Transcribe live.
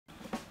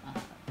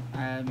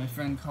my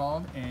friend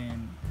called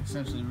and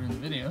essentially ruined the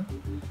video,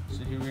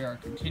 so here we are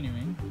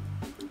continuing.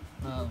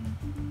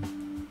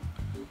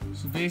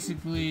 So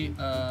basically,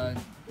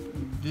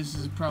 this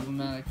is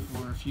problematic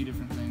for a few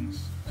different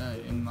things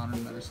in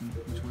modern medicine,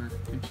 which we're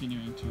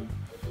continuing to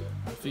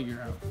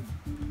figure out.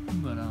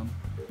 But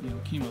you know,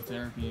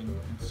 chemotherapy and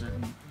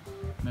certain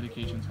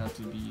medications have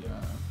to be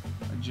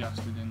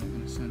adjusted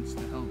in a sense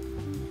to help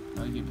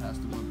get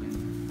past the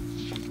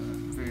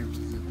blood-brain barrier, which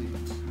is very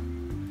resilient.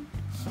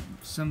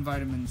 Some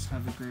vitamins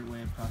have a great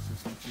way of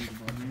processing through the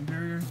blood-brain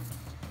barrier.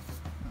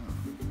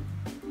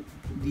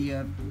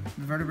 The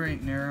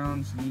vertebrate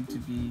neurons need to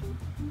be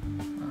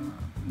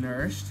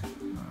nourished.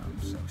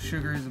 So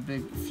sugar is a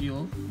big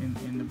fuel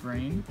in the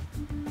brain.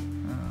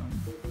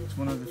 It's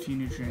one of the few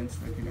nutrients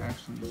that can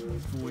actually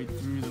void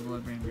through the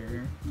blood-brain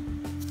barrier.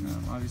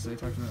 Obviously, I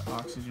talked about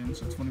oxygen,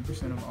 so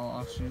 20% of all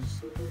oxygen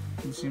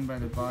consumed by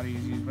the body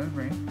is used by the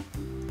brain.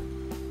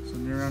 So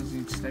neurons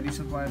need steady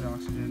supply of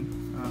oxygen.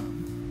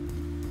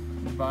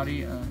 The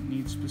body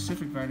needs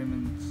specific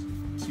vitamins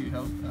to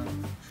help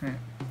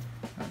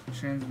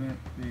transmit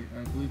the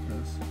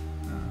glucose.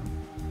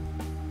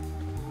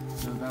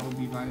 So that would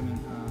be vitamin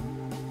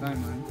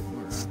thiamine,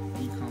 or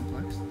B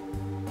complex.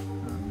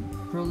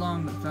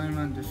 Prolonged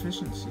thiamine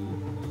deficiency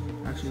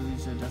actually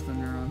leads to death of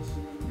neurons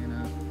and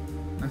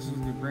messes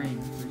with your brain.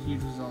 It's a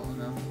huge result of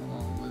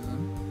alcoholism.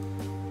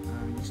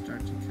 You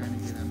start to kind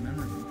of get a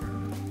memory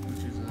impairment,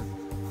 which is a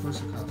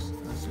Korsakoff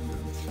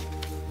syndrome.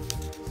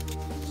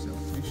 So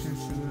make sure to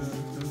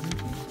don't drink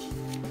too much.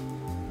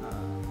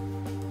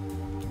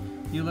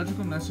 The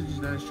electrical message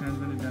that is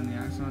transmitted down the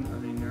axon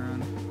of a neuron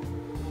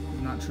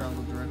does not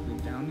travel directly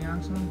down the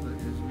axon, but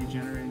is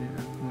regenerated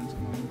at points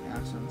along the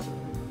axon, so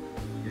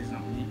it is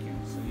not weakened.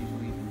 So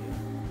usually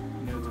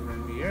nodes of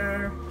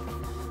NBR,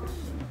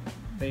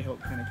 they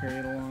help kind of carry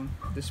it along.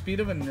 The speed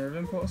of a nerve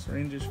impulse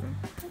ranges from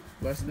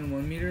less than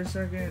 1 meter a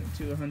second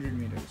to 100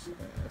 meters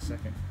a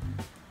second.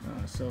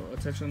 So a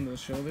touch on the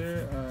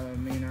shoulder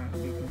may not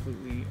be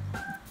completely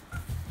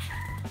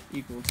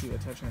equal to a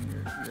touch on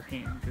your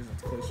hand, because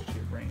it's closer to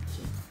your brain,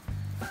 so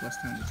less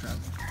time to travel.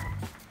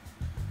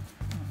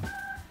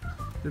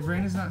 The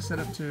brain is not set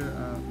up to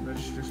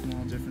register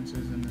small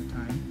differences in the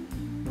time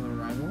of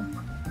arrival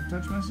of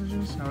touch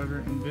messages. However,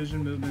 in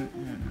vision, movement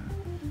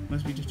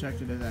must be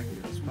detected as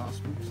accurate as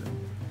possible. So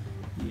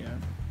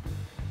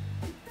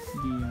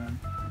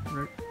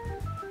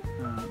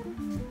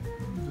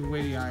the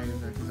way the eye is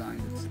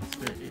designed,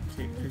 it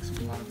picks up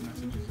a lot of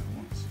messages at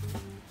once.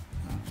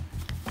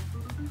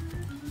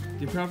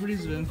 The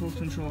properties of impulse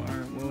control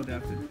are well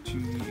adapted to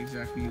the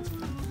exact needs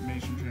of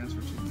information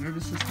transfer to the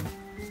nervous system.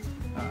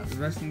 The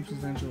resting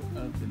potential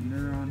of the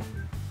neuron.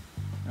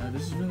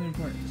 This is really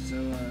important. So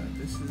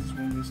this is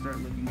when we start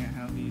looking at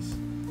how these,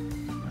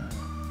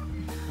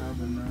 how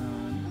the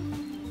neuron,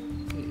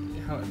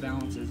 how it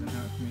balances and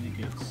how it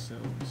communicates. So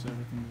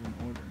everything's in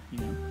order, you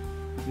know,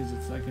 because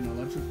it's like an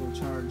electrical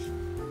charge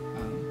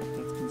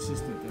that's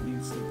consistent, that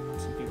needs to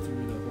get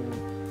through the whole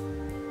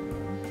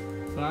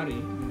body,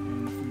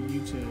 and for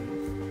you to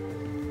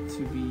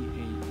be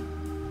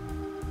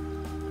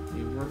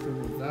a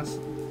workable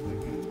vessel,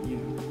 like you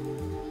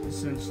know,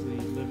 essentially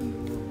live in the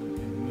world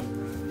and move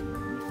around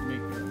and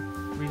make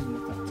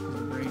reasonable thoughts, because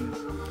the brain is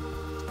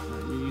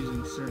you're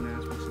using certain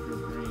aspects of your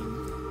brain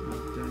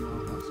during all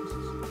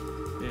processes.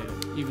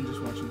 Yeah, even just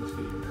watching this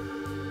video.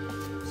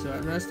 So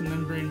at rest, the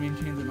membrane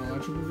maintains an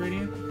electrical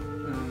gradient.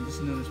 This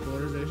is known as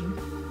polarization.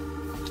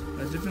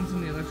 A difference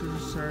in the electrical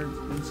charge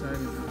inside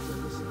and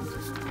outside the cell.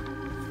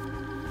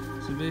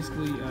 So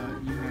basically,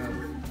 you have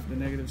the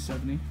negative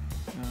 70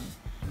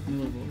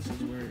 millivolts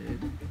is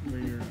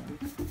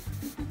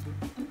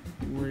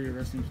where your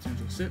resting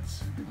potential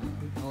sits.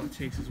 All it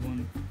takes is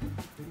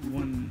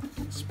one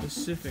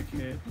specific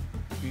hit,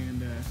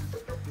 and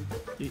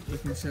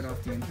it can set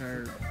off the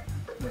entire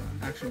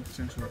action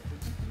potential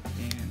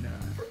and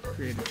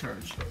create a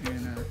charge.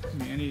 And I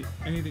mean,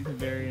 anything could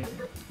vary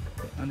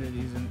under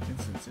these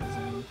instances,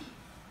 and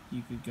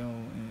you could go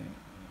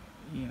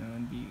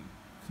and be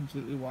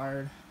completely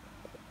wired,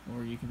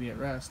 or you could be at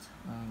rest,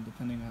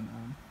 depending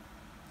on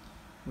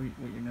what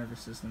your nervous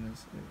system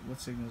is, what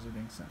signals are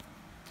being sent.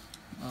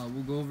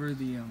 We'll go over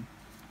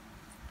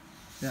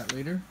that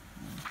later.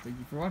 Thank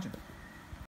you for watching.